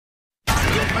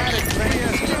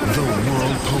The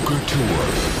World Poker Tour.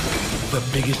 The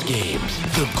biggest games,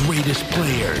 the greatest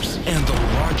players, and the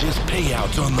largest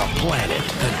payouts on the planet.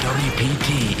 The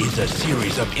WPT is a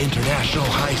series of international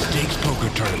high-stakes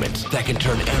poker tournaments that can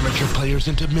turn amateur players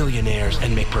into millionaires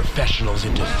and make professionals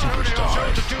into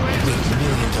superstars. With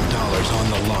millions of dollars on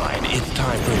the line, it's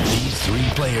time for these three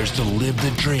players to live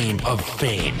the dream of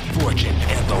fame, fortune,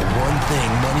 and the one thing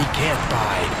money can't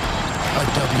buy, a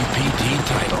WPT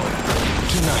title.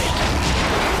 Tonight,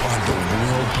 on the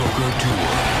World Poker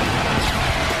Tour.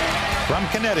 From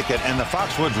Connecticut and the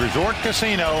Foxwoods Resort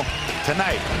Casino,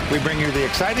 tonight we bring you the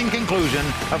exciting conclusion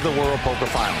of the World Poker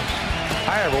Finals.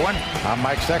 Hi everyone, I'm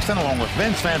Mike Sexton along with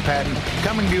Vince Van Patten,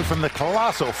 coming to you from the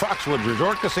colossal Foxwoods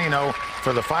Resort Casino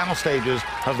for the final stages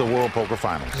of the World Poker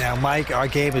Finals. Now, Mike, our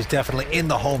game is definitely in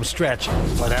the home stretch,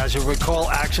 but as you recall,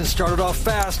 action started off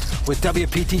fast with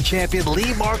WPT champion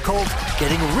Lee Markholt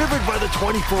getting rivered by the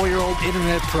 24-year-old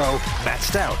internet pro Matt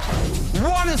Stout.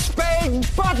 What a spade,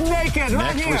 butt naked,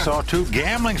 right Next, here. we saw two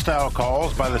gambling-style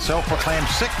calls by the self-proclaimed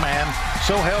sick man,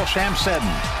 Soheil Shamseddin.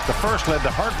 The first led to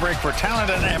heartbreak for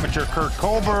talented amateur Curt,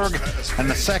 and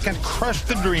the second crushed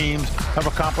the dreams of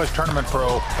accomplished tournament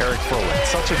pro Froehlich.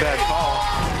 Such a bad call.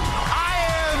 I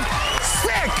am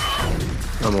sick.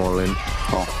 I'm all in.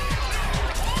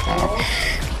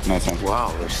 Nice one.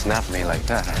 Wow, you snapped me like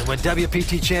that. And when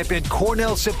WPT champion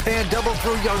Cornel Cimpan doubled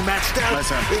through young Matt Stout,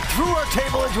 it threw our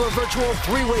table into a virtual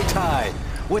three-way tie.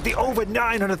 With the over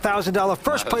 $900,000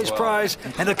 first place prize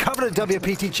and the coveted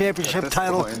WPT championship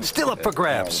title still up for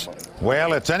grabs.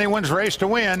 Well, it's anyone's race to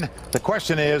win. The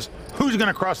question is, who's going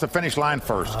to cross the finish line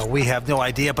first? We have no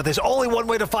idea, but there's only one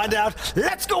way to find out.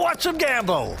 Let's go watch some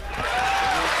gamble.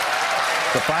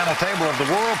 The final table of the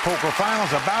World Poker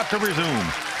Finals about to resume.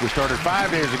 We started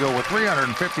 5 days ago with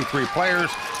 353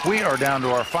 players. We are down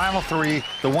to our final three.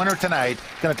 The winner tonight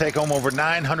going to take home over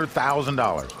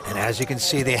 $900,000. And as you can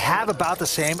see, they have about the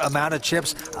same amount of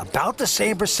chips, about the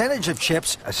same percentage of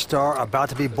chips. A star about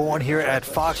to be born here at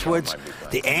Foxwoods.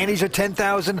 The antes are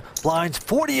 10,000, blinds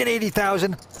 40 and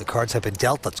 80,000. The cards have been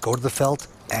dealt. Let's go to the felt.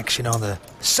 Action on the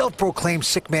self-proclaimed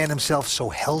sick man himself,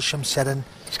 Soheil Shamseddin.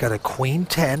 He's got a queen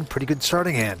 10, pretty good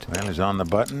starting hand. Well, he's on the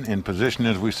button, in position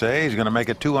as we say. He's going to make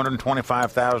it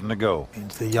 $225,000 to go.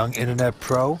 Into the young internet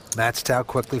pro. Matt Stout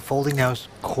quickly folding now.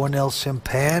 Cornel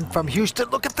Cimpan from Houston.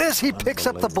 Look at this. He picks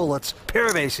up the bullets. Pair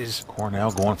of aces.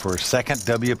 Cornel going for his second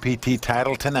WPT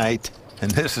title tonight. And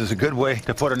this is a good way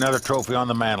to put another trophy on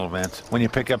the mantle, Vince, when you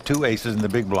pick up two aces in the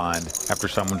big blind after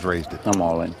someone's raised it. I'm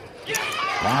all in.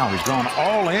 Wow, he's going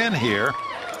all in here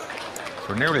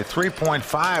for nearly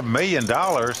 $3.5 million.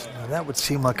 Now, that would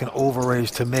seem like an overraise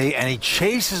to me, and he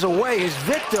chases away his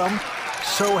victim,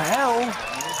 Soheil.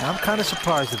 I'm kind of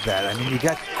surprised at that. I mean, you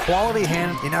got quality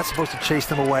hand. You're not supposed to chase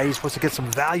them away. You're supposed to get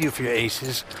some value for your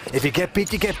aces. If you get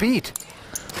beat, you get beat.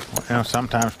 You know,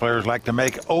 sometimes players like to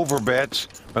make over bets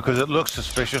because it looks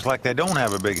suspicious, like they don't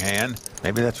have a big hand.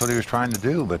 Maybe that's what he was trying to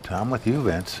do, but I'm with you,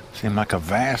 Vince. Seemed like a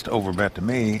vast over bet to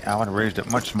me. I would have raised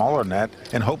it much smaller than that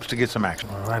in hopes to get some action.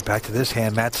 All right, back to this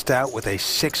hand. Matt Stout with a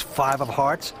 6-5 of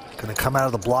hearts. Going to come out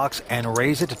of the blocks and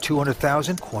raise it to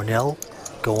 $200,000. Cornel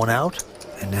going out.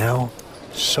 And now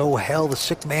Soheil, the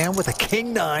sick man, with a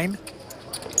king 9.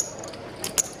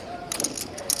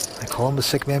 I call him the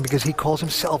sick man because he calls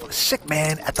himself a sick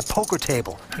man at the poker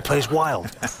table. He plays wild.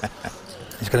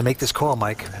 He's going to make this call,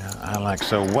 Mike. I like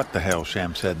so what the hell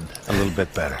Shamseddin a little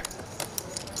bit better.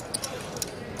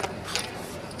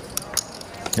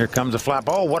 Here comes a flop.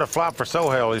 Oh, what a flop for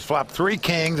Soheil. He's flopped 3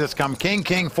 kings. It's come king,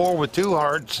 king, 4 with 2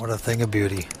 hearts. What a thing of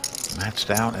beauty. Matt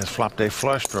Stout has flopped a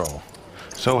flush draw.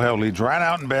 Soheil leads right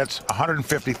out and bets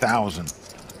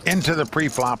 $150,000 into the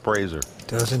pre-flop raiser.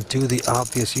 Doesn't do the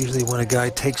obvious. Usually when a guy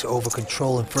takes over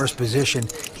control in first position,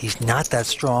 he's not that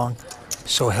strong.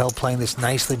 Soheil playing this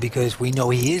nicely because we know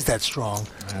he is that strong.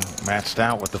 Well, Matt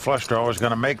Stout with the flush draw is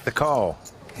going to make the call.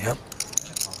 Yep.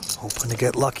 Hoping to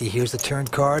get lucky. Here's the turn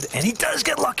card, and he does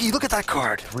get lucky. Look at that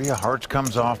card. 3 of hearts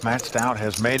comes off. Matt Stout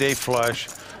has made a flush.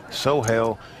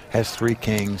 Soheil has 3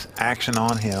 kings. Action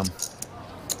on him.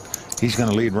 He's going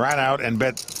to lead right out and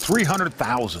bet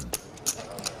 $300,000.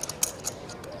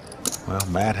 Well,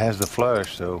 Matt has the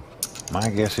flush, so my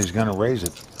guess he's going to raise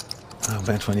it. Well,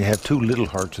 Vince, when you have 2 little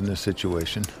hearts in this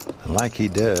situation, like he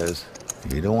does,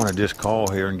 you don't want to just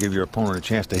call here and give your opponent a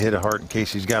chance to hit a heart in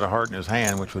case he's got a heart in his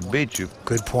hand, which would beat you.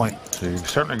 Good point. So you're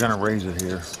certainly going to raise it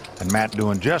here. And Matt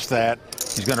doing just that.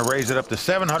 He's going to raise it up to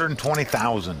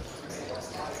 $720,000.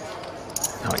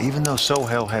 Now, even though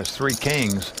Soheil has 3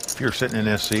 kings, if you're sitting in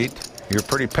this seat, you're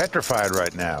pretty petrified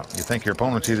right now. You think your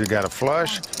opponent's either got a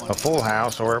flush, a full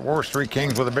house, or at worst 3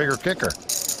 kings with a bigger kicker.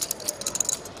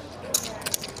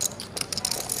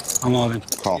 I'm all in.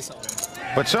 Call.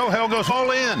 But Soheil goes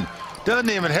all in.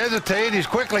 Doesn't even hesitate. He's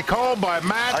quickly called by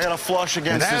Matt. I got a flush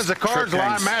against And as the cards lie,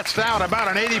 kings. Matt Stout about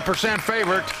an 80%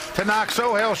 favorite to knock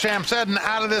Soheil Shamseddin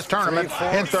out of this tournament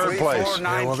in third place.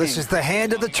 Yeah, well, this is the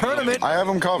hand of the tournament. I have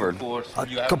him covered. A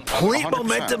complete 100%.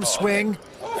 momentum swing.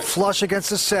 Flush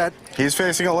against the set. He's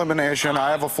facing elimination.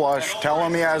 I have a flush. Tell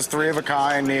him he has 3 of a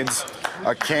kind, needs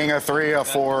a king, a 3, a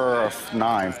 4, or a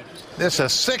 9. This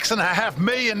is a $6.5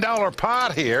 million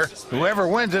pot here. Whoever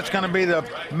wins it's going to be the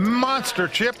monster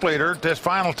chip leader at this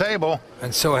final table.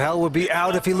 And Soheil will be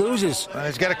out if he loses.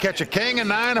 He's got to catch a king, a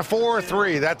 9, a 4, or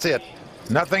 3. That's it.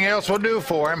 Nothing else will do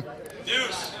for him.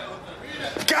 Deuce.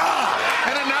 God!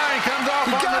 And a 9 comes off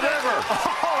on the river.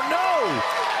 Oh, no!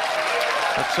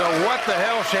 So what the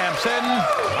hell, Shamseddin?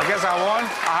 I guess I won.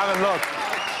 I haven't looked.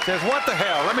 Says, what the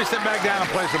hell? Let me sit back down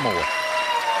and play some more.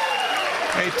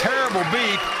 A terrible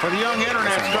beat for the young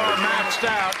internet star, Matt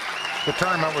Stout. The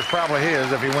tournament was probably his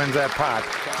if he wins that pot.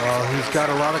 Well, he's got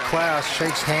a lot of class.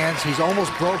 Shakes hands. He's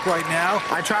almost broke right now.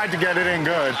 I tried to get it in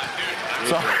good.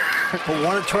 So But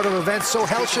won a tournament event,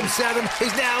 Soheil Shamseddin.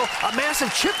 He's now a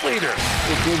massive chip leader.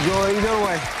 It could go either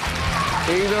way.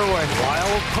 Either way.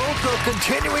 Wild Poker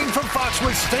continuing from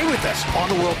Foxwoods. Stay with us on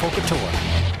the World Poker Tour.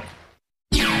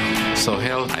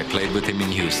 Soheil, I played with him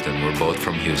in Houston. We're both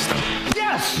from Houston.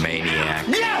 Yes! Maniac.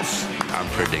 Yes!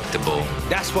 Unpredictable.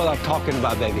 That's what I'm talking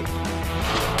about, baby.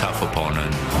 Tough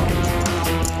opponent.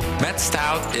 Matt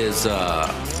Stout is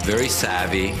very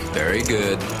savvy, very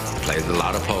good. Plays a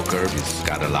lot of poker. He's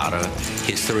got a lot of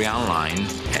history online,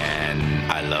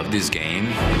 and I love this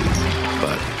game.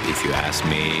 But if you ask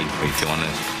me, or if you want to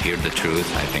hear the truth,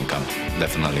 I think I'm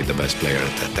definitely the best player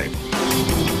at that table.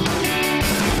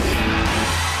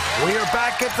 We are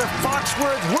back at the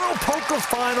Foxwoods World Poker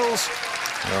Finals.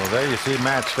 Well, there you see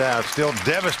Matt Stout still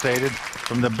devastated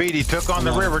from the beat he took on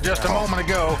the river just a moment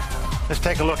ago. Let's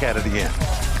take a look at it again.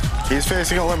 he's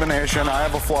facing elimination. I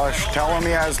have a flush. Tell him he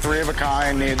has 3 of a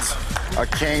kind, needs a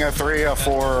king, a 3, a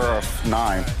 4, or a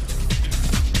 9.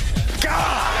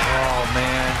 God! Oh,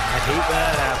 man. I hate when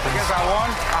that happens. I guess I won.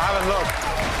 I haven't looked.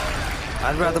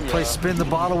 I'd rather play spin the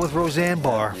bottle with Roseanne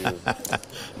Barr.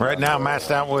 Right now, Matt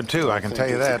Stout would too, I can tell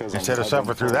you that, instead of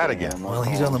suffer through that again. Well,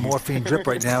 he's on the morphine drip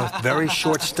right now. Very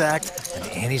short stacked, and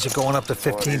the antes are going up to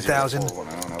 15,000.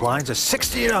 Blinds are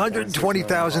 60 and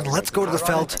 120,000. Let's go to the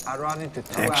felt.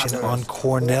 Action on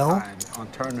Cornel,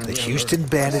 the Houston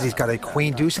Bandit. He's got a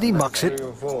queen deuce, and he mucks it.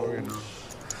 Well,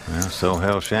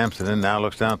 Soheil Shamseddin now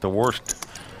looks down at the worst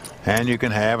hand you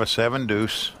can have, a 7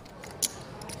 deuce.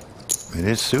 It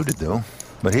is suited, though.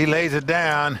 But he lays it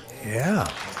down.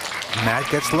 Yeah. Matt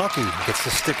gets lucky. Gets to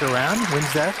stick around,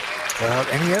 wins that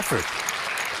without any effort.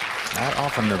 Not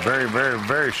often the very, very,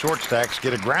 very short stacks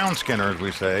get a ground skinner, as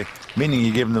we say, meaning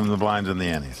you give them the blinds and the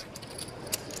antes.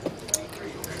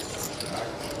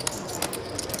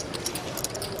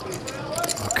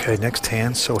 Okay, next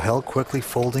hand, Soheil quickly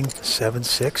folding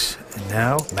 7-6. And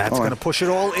now Matt's going to push it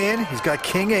all in. He's got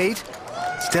king 8.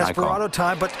 It's desperado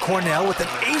time, but Cornel with an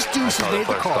ace-deuce has made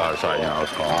the call. Sorry, yeah, I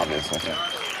was calling, obviously.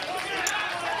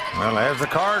 Well, as the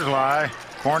cards lie,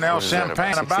 Cornel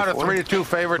Cimpan about a 3-2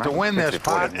 favorite to win this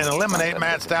pot and eliminate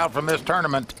Matt Stout from this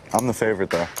tournament. I'm the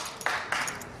favorite, though.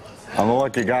 I'm a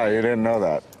lucky guy. You didn't know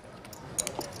that.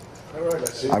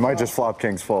 I might just flop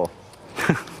kings full.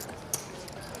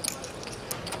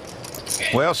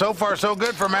 Well, so far so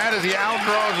good for Matt as he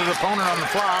outdraws his opponent on the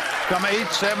flop. Come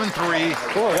 8-7-3.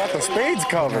 Oh, I got the spades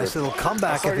covered. Nice little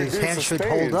comeback if his hand should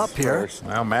hold up here.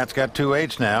 Well, Matt's got 2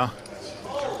 8s now.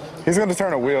 He's going to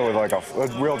turn a wheel with like a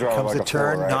wheel draw. Comes with like the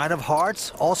turn, 4, right? 9 of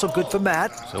hearts, also good for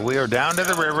Matt. So we are down to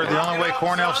the river. The only way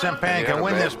Cornel Cimpan can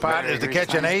win this pot is to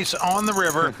catch an ace on the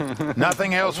river.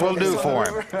 Nothing else will do for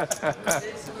him.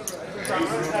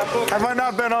 Have I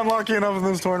not been unlucky enough in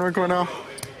this tournament, Cornel?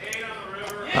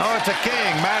 Oh, it's a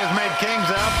king. Matt has made kings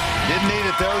up. Didn't need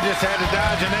it, though. Just had to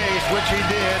dodge an ace, which he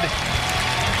did.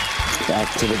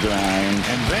 Back to the grind.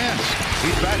 And Vince,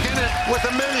 he's back in it with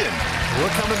 $1 million.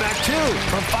 We're coming back, too,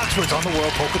 from Foxwoods on the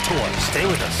World Poker Tour. Stay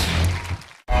with us.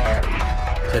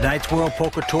 Tonight's World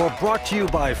Poker Tour brought to you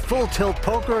by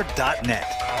FullTiltPoker.net.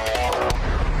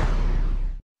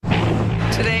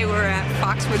 Today we're at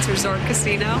Foxwoods Resort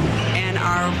Casino and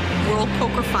our World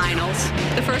Poker Finals.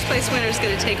 The first place winner is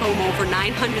going to take home over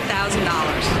 $900,000.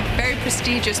 Very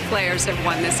prestigious players have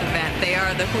won this event. They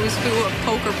are the who's who of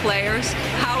poker players: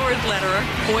 Howard Lederer,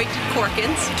 Boyd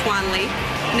Corkins, Twan Lee,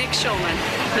 Nick Schulman,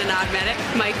 Nanad Medic,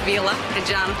 Mike Vila, and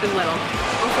Jonathan Little.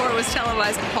 Before it was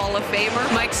televised at Hall of Famer,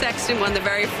 Mike Sexton won the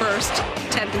very first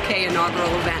 10K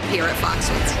inaugural event here at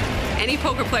Foxwoods. Any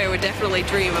poker player would definitely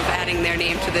dream of adding their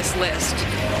name to this list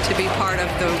to be part of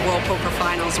the World Poker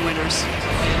Finals winners.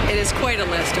 It is quite a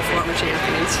list of former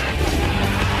champions.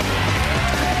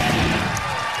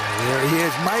 There he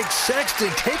is, Mike Sexton,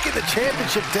 taking the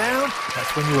championship down.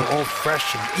 That's when you were all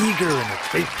fresh and eager and a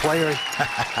great player.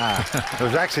 It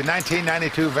was actually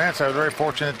 1992, Vince. I was very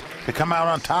fortunate to come out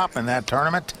on top in that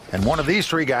tournament. And one of these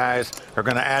three guys are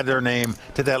going to add their name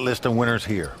to that list of winners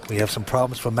here. We have some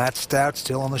problems for Matt Stout,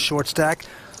 still on the short stack.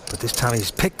 But this time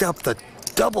he's picked up the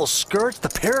double skirts, the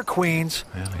pair of queens.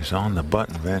 Well, he's on the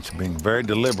button, Vince, being very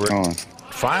deliberate.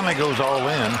 Finally goes all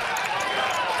in.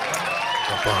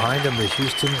 But behind him, the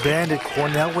Houston Bandit,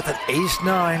 Cornel with an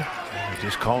ace-9. He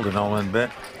just called an all-in bet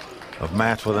of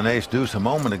Matt's with an ace-deuce a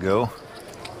moment ago.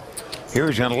 Here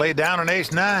he's going to lay down an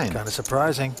ace-9. Kind of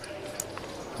surprising.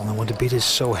 Only one to beat is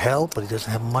Soheil, but he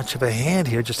doesn't have much of a hand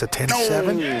here, just a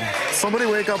 10-7. No. Somebody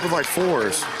wake up with like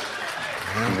 4s.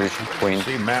 Queen.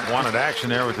 See, Matt wanted action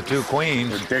there with the 2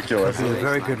 queens. Ridiculous. Could be a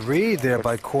very good read there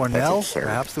by Cornel.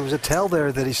 Perhaps there was a tell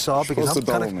there that he saw, because I'm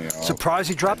kind of surprised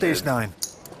he dropped ace-9.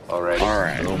 All right.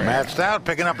 So Matt Stout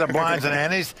picking up the blinds and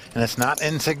antes, and it's not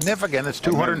insignificant. It's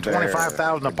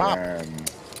 $225,000 a pop.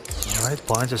 All right,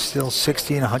 blinds are still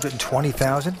 60 and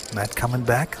 120,000. Matt coming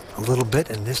back a little bit,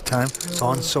 and this time it's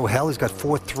on Soheil. He's got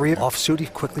 4-3 offsuit. He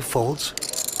quickly folds.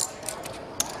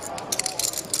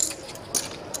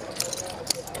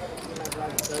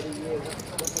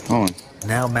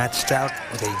 Now Matt Stout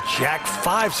with a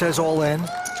Jack-5 says all in.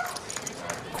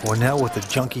 Cornel with the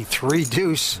junky 3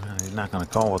 deuce. He's not going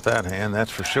to call with that hand, that's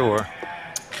for sure.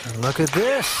 And look at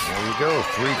this. There you go,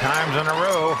 3 times in a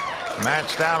row. Matt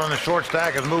Stout on the short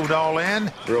stack has moved all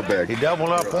in. Real big. He doubled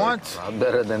up once.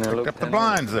 Better than Picked up the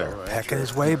blinds there. Pecking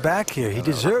his way back here. He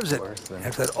deserves it.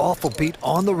 After that awful beat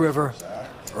on the river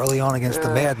early on against the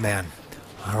Madman.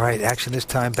 All right, action this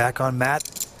time back on Matt.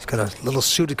 He's got a little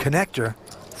suited connector.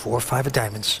 4-5 of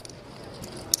diamonds.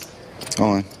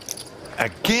 All in.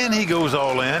 Again, he goes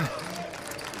all in.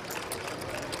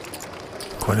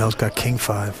 Cornel's got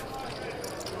king-5.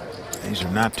 These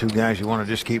are not 2 guys you want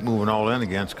to just keep moving all in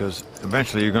against, because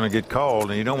eventually you're going to get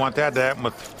called, and you don't want that to happen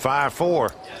with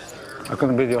 5-4. I'm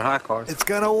going to be your high card. It's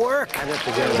going to work. Add it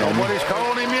together. Nobody's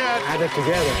called him yet. Add it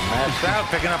together. Matt Stout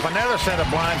picking up another set of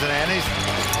blinds and antes.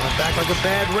 Going back like a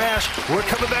bad rash. We're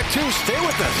coming back too. Stay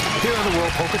with us here on the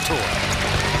World Poker Tour.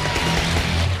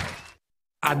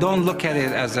 I don't look at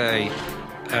it as a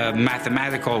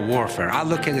mathematical warfare. I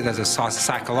look at it as a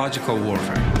psychological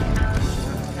warfare.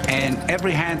 And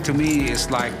every hand to me is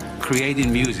like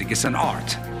creating music. It's an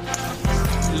art.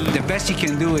 The best you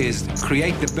can do is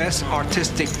create the best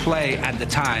artistic play at the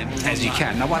time as you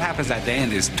can. Now what happens at the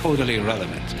end is totally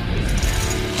irrelevant.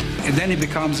 And then it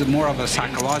becomes more of a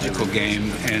psychological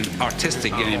game and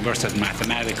artistic game versus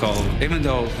mathematical. Even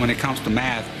though when it comes to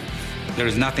math, there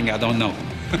is nothing I don't know.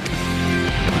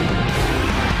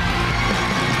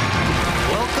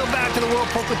 Welcome back to the World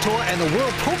Poker Tour and the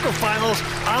World Poker Finals.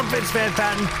 I'm Vince Van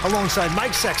Patten alongside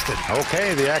Mike Sexton.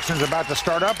 Okay, the action's about to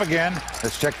start up again.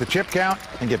 Let's check the chip count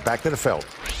and get back to the felt.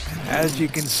 As you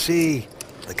can see,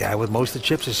 the guy with most of the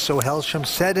chips is Soheil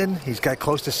Shamseddin. He's got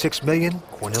close to 6 million.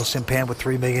 Cornel Cimpan with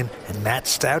 3 million. And Matt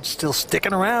Stout still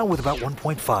sticking around with about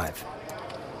 1.5.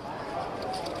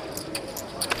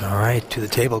 All right, to the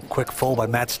table. Quick fold by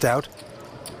Matt Stout.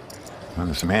 Well,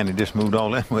 this man he just moved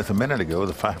all in with a minute ago,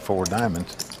 the 5-4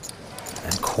 diamonds.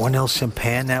 And Cornel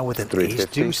Cimpan now with an ace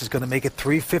deuce is going to make it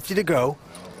 350 to go.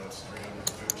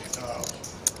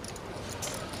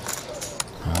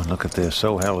 Oh, and look at this.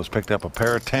 Soheil has picked up a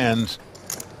pair of 10s.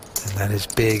 And that is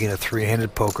big in a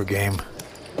 3-handed poker game.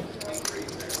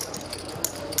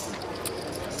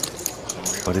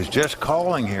 But he's just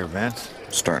calling here, Vince.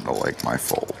 Starting to like my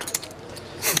fold.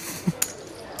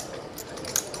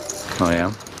 Oh,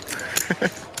 yeah?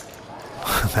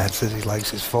 Matt says he likes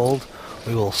his fold.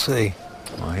 We will see.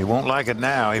 Well, he won't like it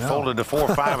now. He folded to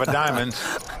 4-5 of diamonds.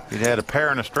 He'd had a pair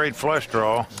and a straight flush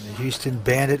draw. The Houston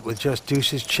Bandit with just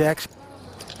deuces checks.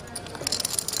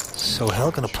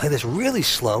 Soheil going to play this really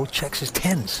slow. Checks his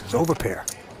 10s. His overpair.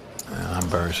 I'm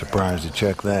very surprised to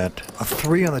check that. A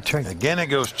 3 on the turn. Again, it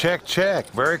goes check, check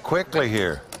very quickly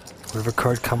here. River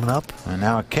card coming up. And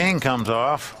now a king comes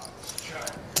off.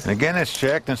 And again, it's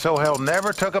checked, and Soheil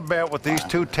never took a bet with these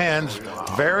 2 10s.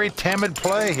 Very timid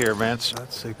play here, Vince.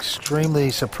 That's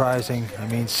extremely surprising. I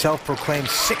mean, self-proclaimed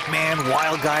sick man,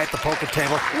 wild guy at the poker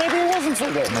table. Maybe it wasn't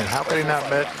so good. I mean, how could he not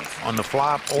bet on the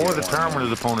flop or the turn when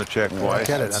his opponent checked twice?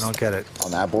 I don't get it.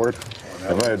 On that board,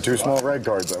 if I had 2 small red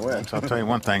cards, I win. So I'll tell you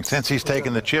one thing. Since he's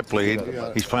taken the chip lead,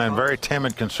 he's playing very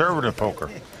timid, conservative poker.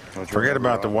 Forget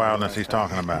about the wildness he's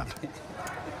talking about.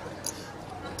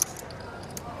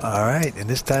 All right, and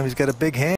this time he's got a big hand.